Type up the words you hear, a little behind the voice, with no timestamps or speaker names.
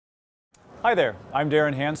Hi there, I'm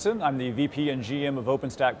Darrin Hanson. I'm the VP and GM of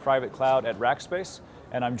OpenStack Private Cloud at Rackspace,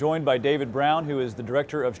 and I'm joined by David Brown, who is the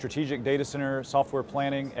Director of Strategic Data Center Software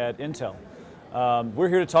Planning at Intel. We're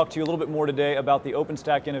here to talk to you a little bit more today about the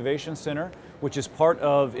OpenStack Innovation Center, which is part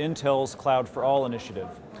of Intel's Cloud for All initiative.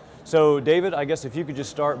 So David, I guess if you could just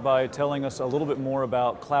start by telling us a little bit more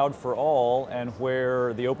about Cloud for All and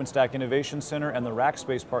where the OpenStack Innovation Center and the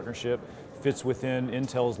Rackspace partnership fits within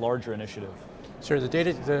Intel's larger initiative. Sure, the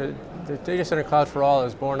data center Cloud for All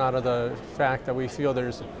is born out of the fact that we feel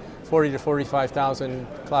there's 40 to 45,000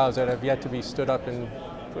 clouds that have yet to be stood up in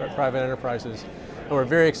private enterprises. And we're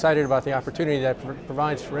very excited about the opportunity that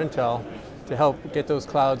provides for Intel to help get those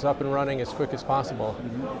clouds up and running as quick as possible.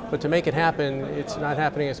 But to make it happen, it's not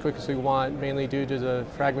happening as quick as we want, mainly due to the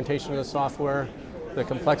fragmentation of the software, the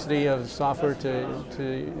complexity of software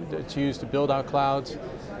that's used to build out clouds,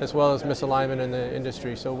 as well as misalignment in the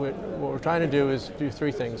industry. So what we're trying to do is do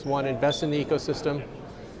three things. One, invest in the ecosystem.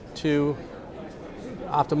 Two,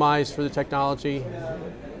 optimize for the technology.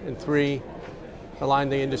 And three, align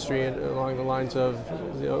the industry along the lines of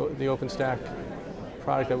the OpenStack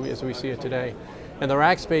product as we see it today. And the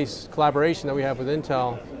Rackspace collaboration that we have with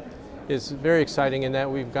Intel is very exciting in that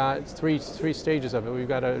we've got three stages of it. We've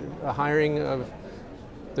got a hiring of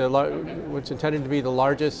what's intended to be the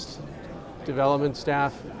largest development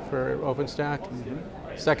staff for OpenStack.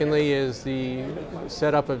 Secondly is the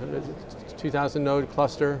setup of a 2,000 node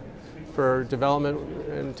cluster for development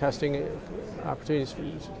and testing opportunities,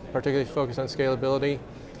 particularly focused on scalability.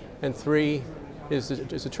 And three is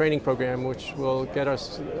a training program which will get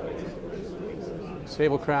us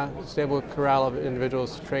stable corral of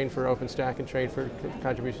individuals trained for OpenStack and trained for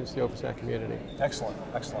contributions to the OpenStack community. Excellent,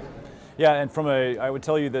 excellent. Yeah, and I would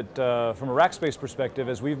tell you that from a Rackspace perspective,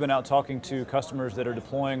 as we've been out talking to customers that are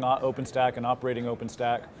deploying OpenStack and operating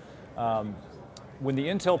OpenStack, when the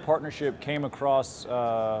Intel partnership came across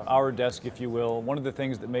our desk, if you will, one of the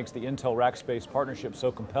things that makes the Intel Rackspace partnership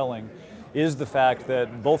so compelling is the fact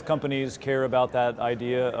that both companies care about that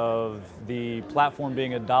idea of the platform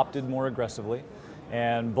being adopted more aggressively,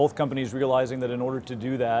 and both companies realizing that in order to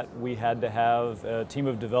do that, we had to have a team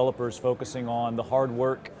of developers focusing on the hard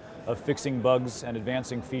work of fixing bugs and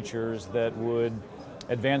advancing features that would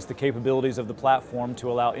advance the capabilities of the platform to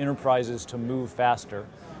allow enterprises to move faster.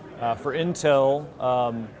 For Intel,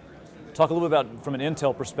 talk a little bit about, from an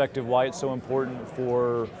Intel perspective, why it's so important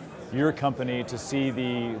for your company to see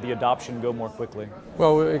the adoption go more quickly.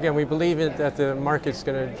 Well, again, we believe that the market's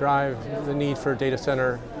going to drive the need for data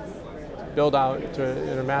center build out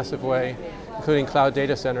in a massive way, including cloud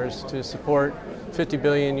data centers, to support 50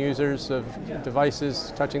 billion users of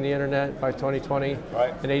devices touching the internet by 2020,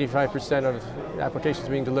 right, and 85% of applications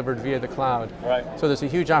being delivered via the cloud. Right. So there's a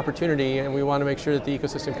huge opportunity, and we want to make sure that the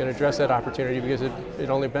ecosystem can address that opportunity, because it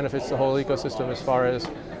only benefits the whole ecosystem as far as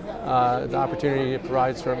the opportunity it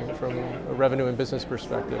provides from a revenue and business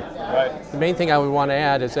perspective. Right. The main thing I would want to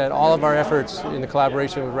add is that all of our efforts in the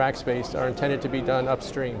collaboration with Rackspace are intended to be done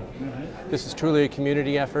upstream. This is truly a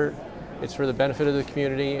community effort. It's for the benefit of the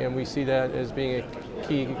community, and we see that as being a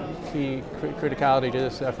key criticality to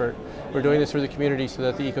this effort. We're doing this for the community so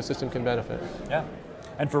that the ecosystem can benefit. Yeah.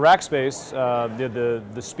 And for Rackspace,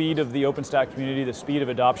 the speed of the OpenStack community, the speed of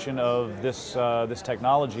adoption of this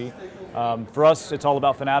technology, for us it's all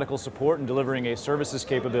about fanatical support and delivering a services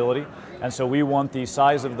capability. And so we want the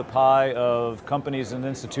size of the pie of companies and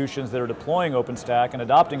institutions that are deploying OpenStack and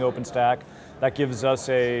adopting OpenStack. That gives us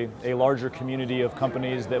a larger community of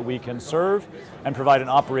companies that we can serve and provide an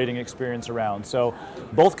operating experience around. So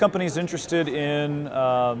both companies interested in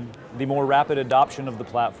the more rapid adoption of the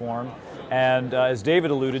platform. And as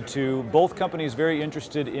David alluded to, both companies very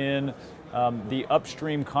interested in the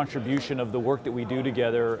upstream contribution of the work that we do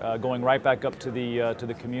together, going right back up to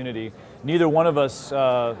the community. Neither one of us,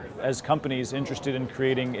 as companies, interested in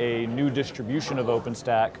creating a new distribution of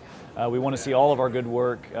OpenStack. We want to see all of our good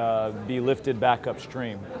work be lifted back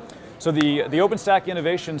upstream. So the OpenStack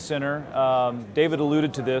Innovation Center, David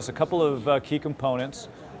alluded to this, a couple of key components.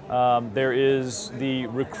 There is the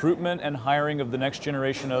recruitment and hiring of the next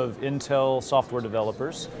generation of Intel software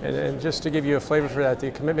developers. And just to give you a flavor for that,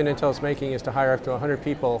 the commitment Intel is making is to hire up to 100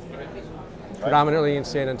 people, predominantly in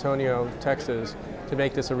San Antonio, Texas, to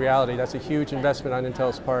make this a reality. That's a huge investment on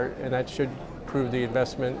Intel's part, and that should prove the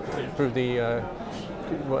investment, prove the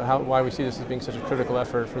why we see this as being such a critical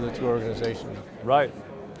effort for the two organizations. Right.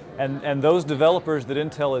 And those developers that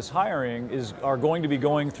Intel is hiring are going to be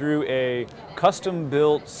going through a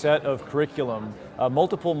custom-built set of curriculum,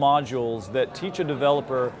 multiple modules that teach a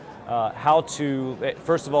developer how to,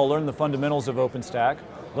 first of all, learn the fundamentals of OpenStack,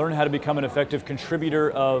 learn how to become an effective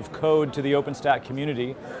contributor of code to the OpenStack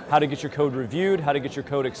community, how to get your code reviewed, how to get your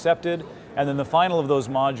code accepted, and then the final of those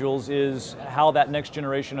modules is how that next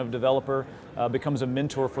generation of developer becomes a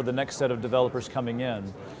mentor for the next set of developers coming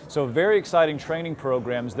in. So very exciting training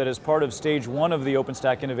programs that as part of stage 1 of the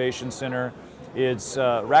OpenStack Innovation Center, it's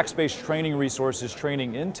Rackspace training resources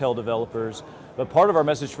training Intel developers. But part of our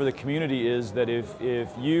message for the community is that if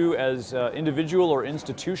you as individual or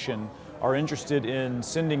institution are interested in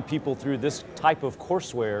sending people through this type of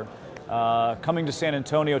courseware, coming to San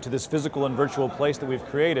Antonio to this physical and virtual place that we've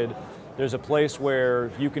created, there's a place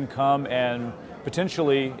where you can come and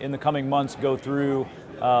potentially in the coming months go through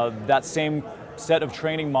that same set of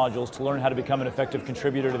training modules to learn how to become an effective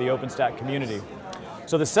contributor to the OpenStack community.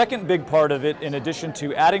 So the second big part of it, in addition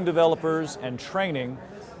to adding developers and training,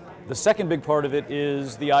 the second big part of it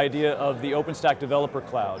is the idea of the OpenStack Developer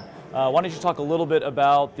Cloud. Why don't you talk a little bit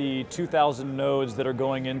about the 2,000 nodes that are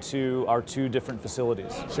going into our 2 different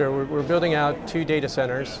facilities? Sure, we're building out 2 data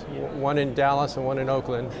centers, one in Dallas and one in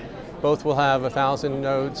Oakland. Both will have 1,000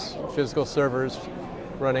 nodes, physical servers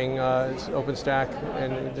running OpenStack,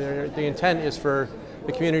 and the intent is for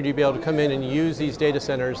the community to be able to come in and use these data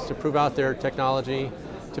centers to prove out their technology,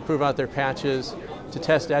 to prove out their patches, to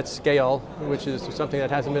test at scale, which is something that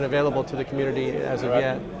hasn't been available to the community as of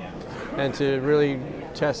yet, and to really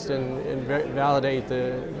test and validate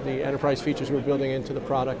the enterprise features we're building into the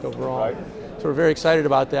product overall. Right. So we're very excited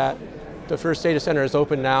about that. The first data center is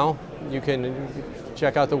open now. You can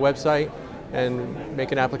check out the website and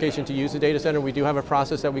make an application to use the data center. We do have a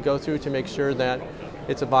process that we go through to make sure that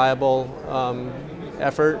it's a viable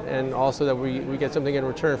effort, and also that we get something in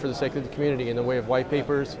return for the sake of the community in the way of white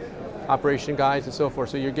papers, operation guides, and so forth.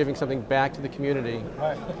 So you're giving something back to the community.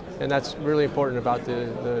 Right. And that's really important about the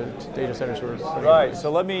data centers we're putting Right, in.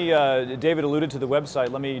 so let me, David alluded to the website,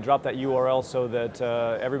 let me drop that URL so that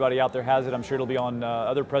everybody out there has it. I'm sure it'll be on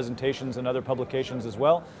other presentations and other publications as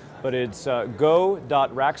well. But it's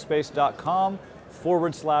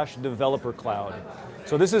go.rackspace.com/developer cloud.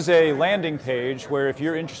 So this is a landing page where if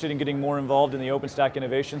you're interested in getting more involved in the OpenStack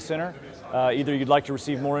Innovation Center, either you'd like to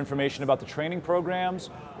receive more information about the training programs,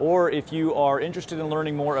 or if you are interested in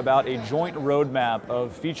learning more about a joint roadmap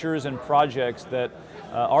of features and projects that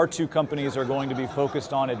our 2 companies are going to be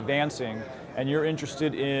focused on advancing, and you're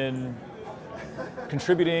interested in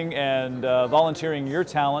contributing and volunteering your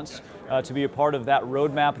talents to be a part of that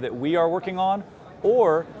roadmap that we are working on,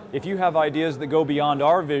 or if you have ideas that go beyond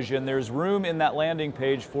our vision, there's room in that landing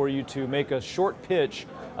page for you to make a short pitch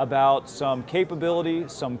about some capability,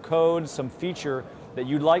 some code, some feature that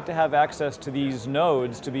you'd like to have access to these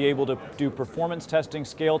nodes to be able to do performance testing,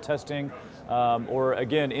 scale testing, or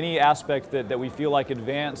again, any aspect that we feel like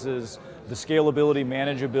advances the scalability,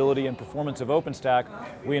 manageability, and performance of OpenStack.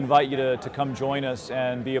 We invite you to come join us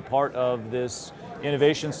and be a part of this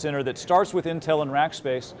innovation center that starts with Intel and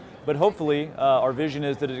Rackspace, but hopefully our vision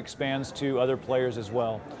is that it expands to other players as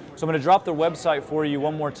well. So I'm going to drop the website for you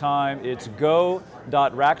one more time. It's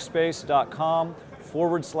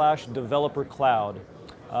go.rackspace.com/developer cloud.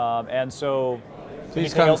 And so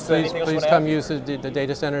please come use the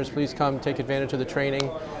data centers. Please come take advantage of the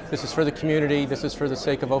training. This is for the community. This is for the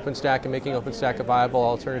sake of OpenStack and making OpenStack a viable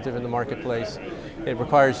alternative in the marketplace. It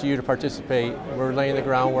requires you to participate. We're laying the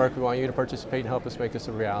groundwork. We want you to participate and help us make this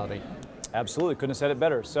a reality. Absolutely, couldn't have said it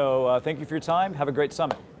better. So thank you for your time. Have a great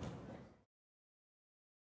summit.